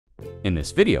In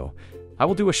this video, I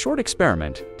will do a short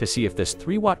experiment to see if this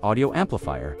 3-watt audio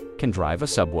amplifier can drive a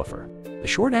subwoofer. The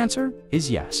short answer is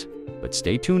yes, but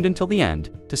stay tuned until the end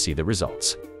to see the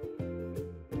results.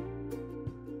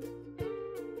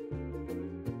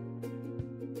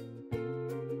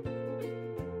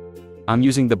 I'm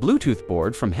using the Bluetooth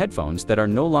board from headphones that are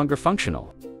no longer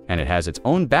functional, and it has its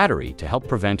own battery to help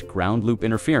prevent ground loop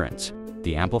interference.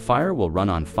 The amplifier will run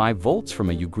on 5 volts from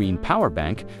a Ugreen power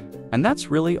bank, and that's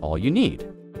really all you need.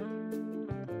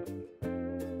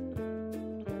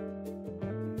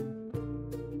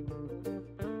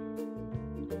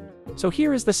 So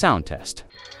here is the sound test.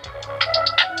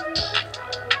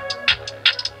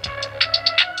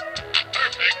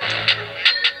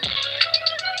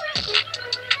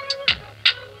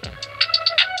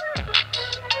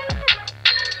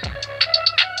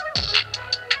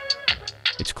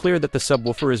 It's clear that the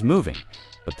subwoofer is moving,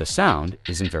 but the sound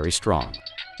isn't very strong.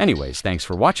 Anyways, thanks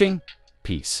for watching.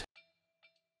 Peace.